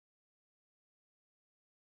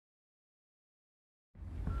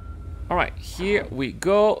All right, here we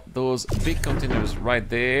go. Those big containers right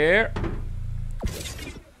there.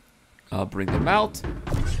 I'll bring them out.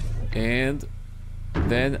 And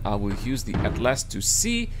then I will use the atlas to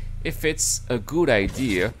see if it's a good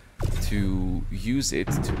idea to use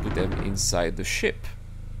it to put them inside the ship.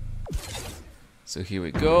 So here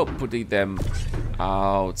we go, putting them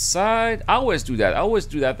outside. I always do that. I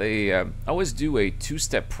always do a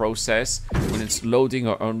two-step process when it's loading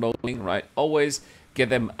or unloading, right? Always get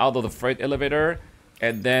them out of the freight elevator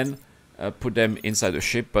and then put them inside the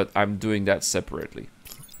ship, but I'm doing that separately.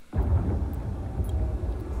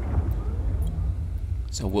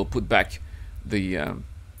 So we'll put back the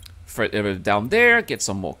freight elevator down there, get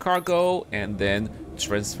some more cargo, and then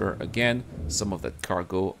transfer again some of that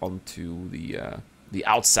cargo onto the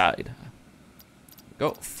outside.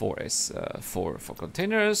 Go 4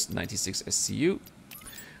 containers, 96 SCU.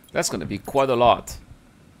 That's gonna be quite a lot.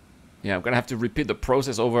 Yeah, I'm gonna have to repeat the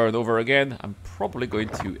process over and over again. I'm probably going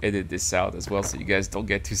to edit this out as well so you guys don't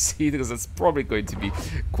get to see it, because it's probably going to be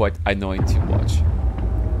quite annoying to watch.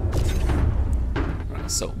 Right,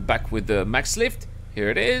 so back with the max lift. Here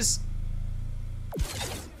it is.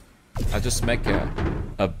 I'll just make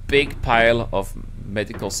a big pile of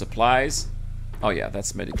medical supplies. Oh yeah,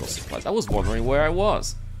 that's medical supplies. I was wondering where I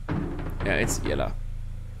was. Yeah, it's yellow.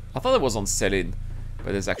 I thought it was on Selin,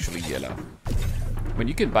 but it's actually yellow. I mean,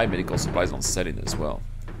 you can buy medical supplies on Selin as well.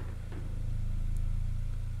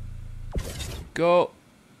 Go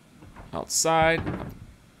outside.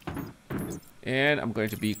 And I'm going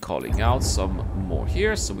to be calling out some more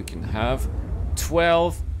here so we can have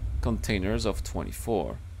 12 containers of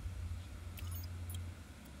 24.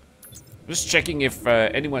 Just checking if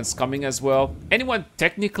anyone's coming as well. Anyone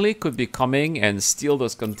technically could be coming and steal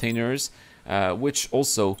those containers, which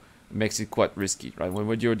also makes it quite risky, right?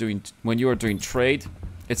 When you're doing trade,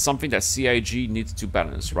 it's something that CIG needs to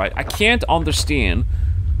balance, right? I can't understand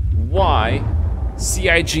why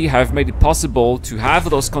CIG have made it possible to have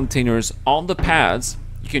those containers on the pads.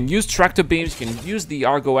 You can use tractor beams, you can use the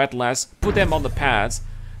Argo Atlas, put them on the pads,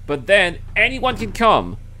 but then anyone can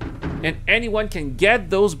come and anyone can get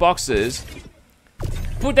those boxes,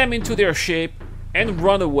 put them into their ship and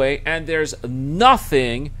run away, and there's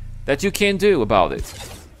nothing that you can do about it.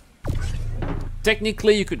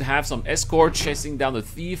 Technically, you could have some escort chasing down the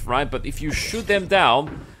thief, right? But if you shoot them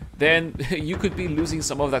down, then you could be losing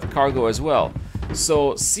some of that cargo as well.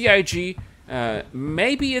 So CIG,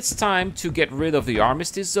 maybe it's time to get rid of the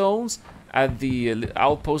armistice zones at the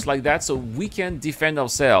outpost like that, so we can defend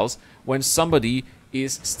ourselves when somebody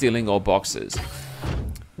is stealing our boxes.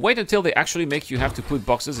 Wait until they actually make you have to put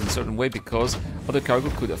boxes in a certain way, because other cargo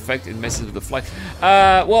could affect it messes with the flight.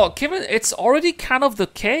 Well, Kevin, it's already kind of the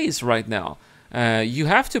case right now. You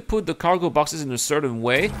have to put the cargo boxes in a certain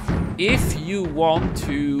way if you want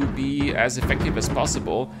to be as effective as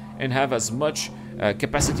possible and have as much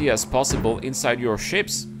capacity as possible inside your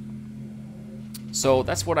ships. So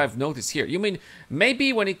that's what I've noticed here. You mean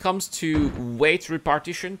maybe when it comes to weight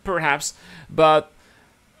repartition, perhaps, but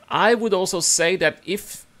I would also say that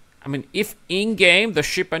if in-game the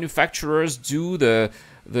ship manufacturers do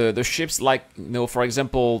the ships like, you know, for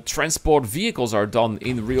example, transport vehicles are done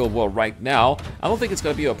in real world right now, I don't think it's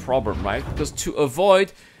going to be a problem, right? Because to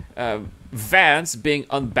avoid vans being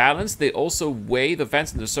unbalanced, they also weigh the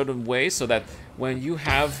vans in a certain way so that when you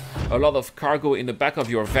have a lot of cargo in the back of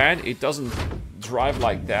your van, it doesn't drive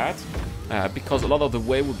like that, because a lot of the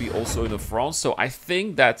weight would be also in the front. So I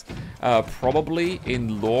think that probably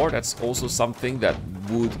in lore, that's also something that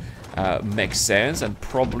would make sense, and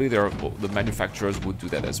probably the manufacturers would do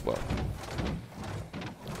that as well.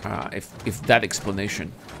 If that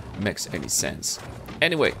explanation makes any sense.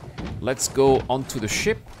 Anyway, let's go onto the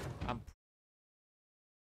ship